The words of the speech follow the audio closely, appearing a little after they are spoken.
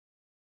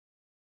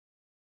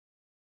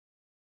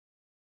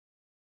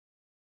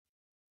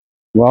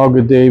Well,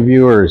 good day,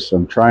 viewers.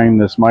 I'm trying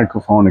this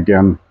microphone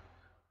again.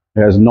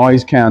 It has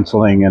noise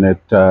canceling, and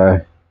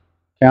it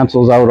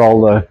cancels out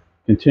all the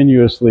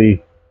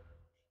continuously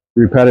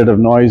repetitive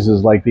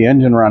noises like the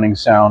engine running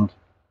sound.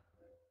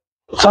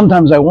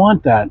 Sometimes I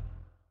want that.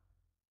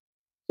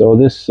 So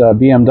this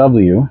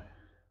BMW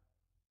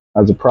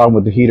has a problem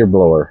with the heater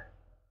blower.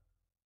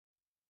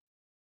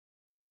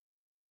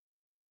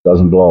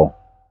 Doesn't blow.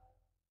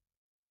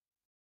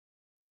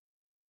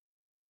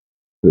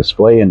 The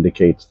display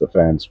indicates the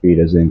fan speed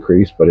has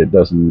increased, but it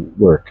doesn't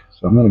work.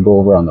 So I'm going to go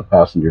over on the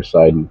passenger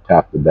side and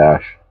tap the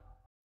dash.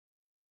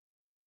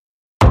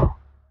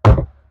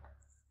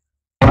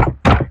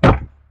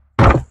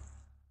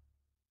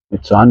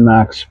 It's on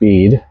max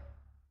speed.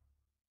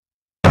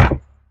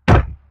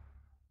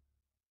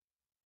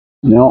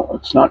 No,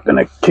 it's not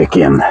going to kick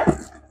in.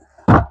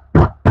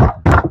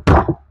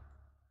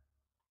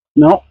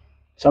 No,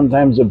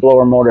 sometimes the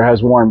blower motor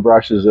has worn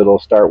brushes, it'll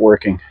start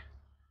working.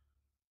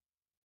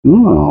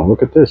 Oh,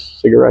 look at this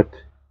cigarette.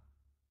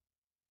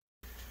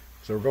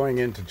 So we're going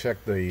in to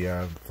check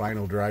the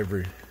final drive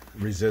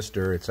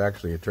resistor. It's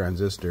actually a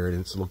transistor, and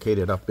it's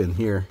located up in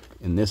here,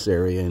 in this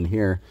area in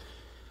here.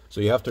 So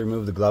you have to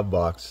remove the glove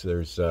box.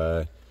 There's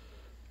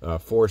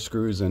 4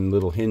 screws and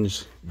little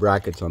hinge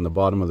brackets on the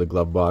bottom of the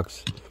glove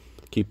box.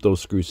 Keep those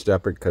screws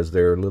separate because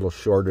they're a little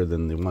shorter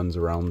than the ones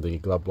around the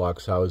glove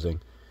box housing.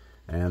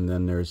 And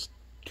then there's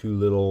 2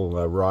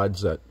 little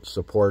rods that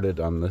support it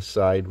on this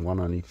side,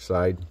 one on each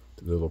side.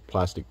 The little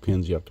plastic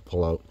pins you have to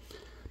pull out.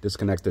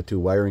 Disconnect the 2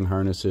 wiring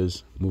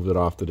harnesses, move it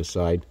off to the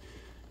side.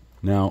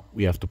 Now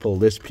we have to pull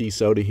this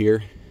piece out of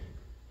here,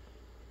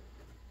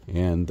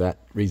 and that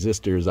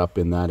resistor is up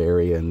in that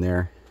area in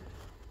there.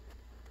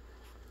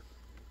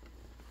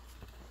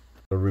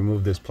 So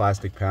remove this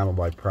plastic panel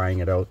by prying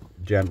it out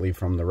gently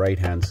from the right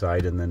hand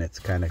side, and then it's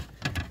kind of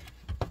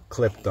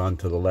clipped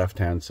onto the left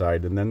hand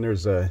side. And then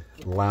there's a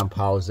lamp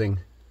housing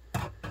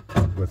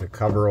with a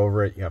cover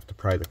over it. You have to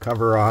pry the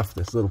cover off,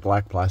 this little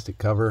black plastic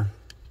cover,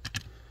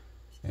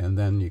 and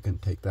then you can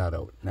take that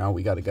out. Now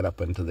we got to get up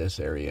into this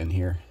area in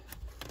here.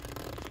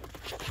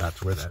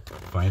 That's where that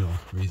final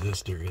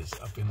resistor is,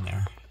 up in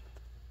there.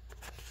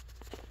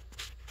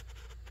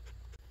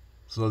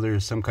 So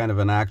there's some kind of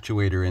an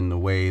actuator in the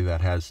way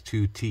that has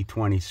 2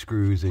 T20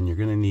 screws, and you're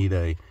going to need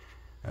a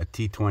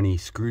T20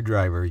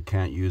 screwdriver. You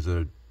can't use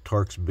a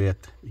Torx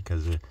bit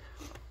because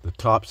the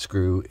top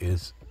screw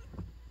is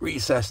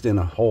recessed in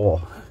a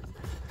hole.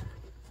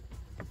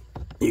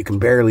 You can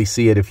barely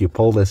see it if you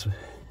pull this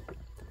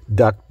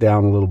duct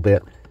down a little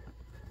bit.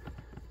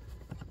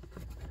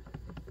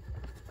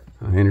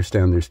 I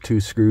understand there's 2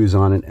 screws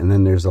on it, and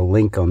then there's a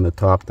link on the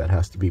top that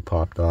has to be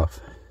popped off.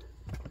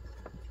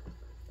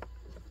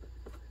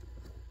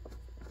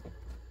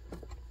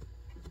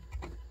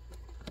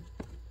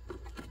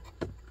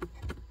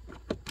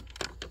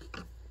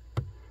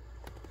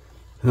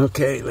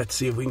 Okay, let's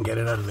see if we can get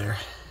it out of there.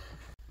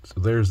 So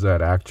there's that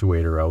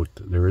actuator out.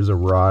 There is a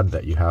rod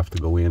that you have to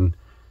go in,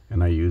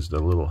 and I used a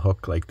little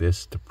hook like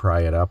this to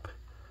pry it up.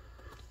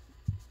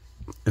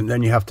 And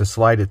then you have to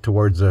slide it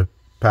towards the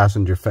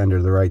passenger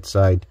fender, the right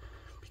side,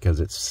 because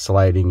it's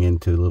sliding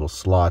into little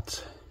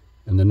slots.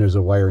 And then there's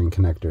a wiring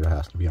connector that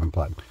has to be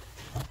unplugged.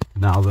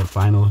 Now the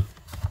final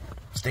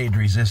stage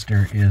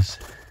resistor is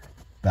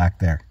back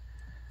there.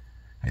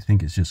 I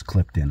think it's just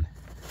clipped in.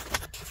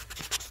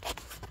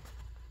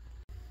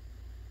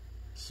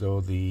 So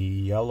the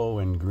yellow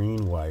and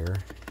green wire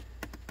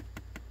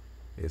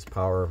is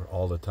power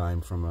all the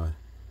time from a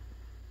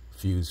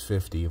fuse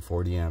 50, a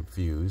 40 amp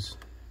fuse,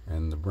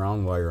 and the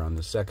brown wire on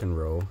the second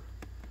row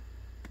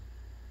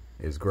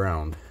is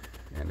ground,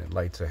 and it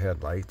lights a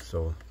headlight.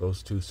 So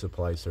those 2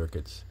 supply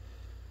circuits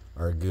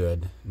are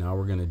good. Now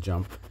we're going to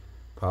jump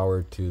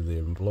power to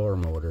the blower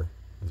motor,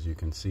 as you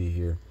can see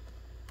here.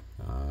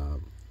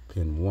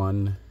 Pin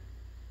 1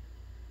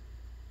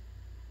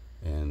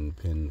 and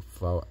pin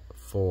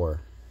 4.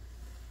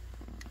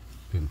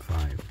 Pin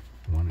 5,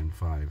 1 and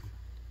 5.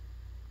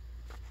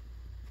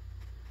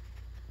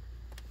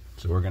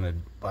 So we're going to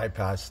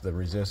bypass the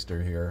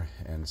resistor here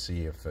and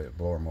see if the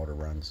blower motor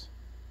runs.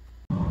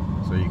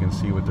 So you can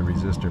see with the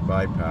resistor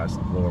bypassed,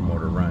 the blower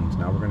motor runs.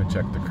 Now we're going to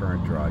check the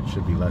current draw. It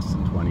should be less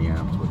than 20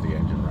 amps with the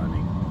engine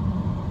running.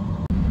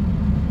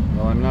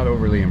 Well, I'm not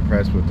overly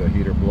impressed with the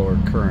heater blower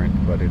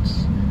current, but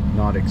it's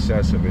not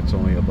excessive. It's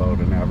only about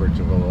an average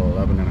of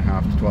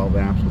 11.5 to 12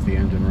 amps with the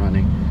engine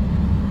running.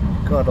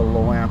 Got a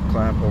low amp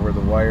clamp over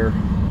the wire.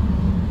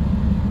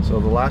 So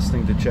the last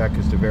thing to check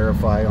is to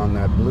verify on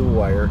that blue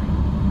wire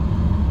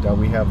that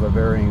we have a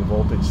varying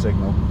voltage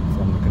signal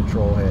from the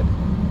control head.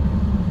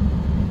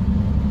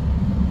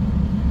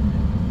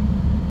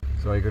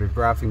 So I got a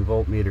graphing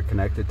voltmeter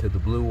connected to the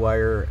blue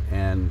wire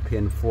and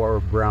pin 4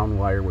 brown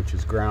wire, which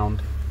is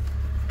ground,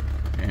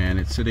 and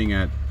it's sitting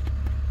at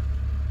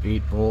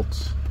 8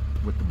 volts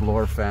with the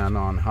blower fan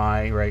on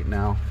high right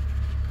now,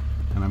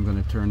 and I'm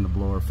going to turn the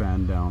blower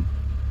fan down.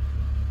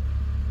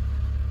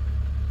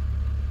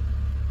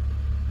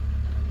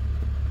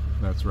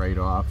 That's right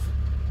off.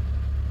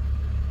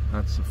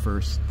 That's the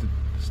first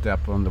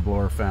step on the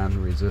blower fan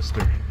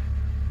resistor.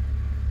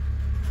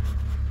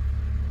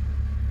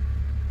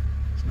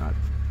 It's not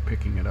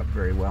picking it up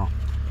very well,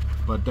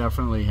 but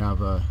definitely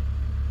have a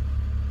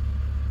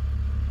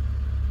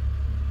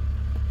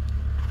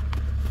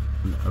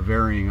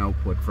varying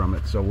output from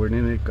it. So we're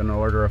going to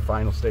order a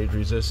final stage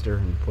resistor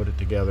and put it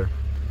together.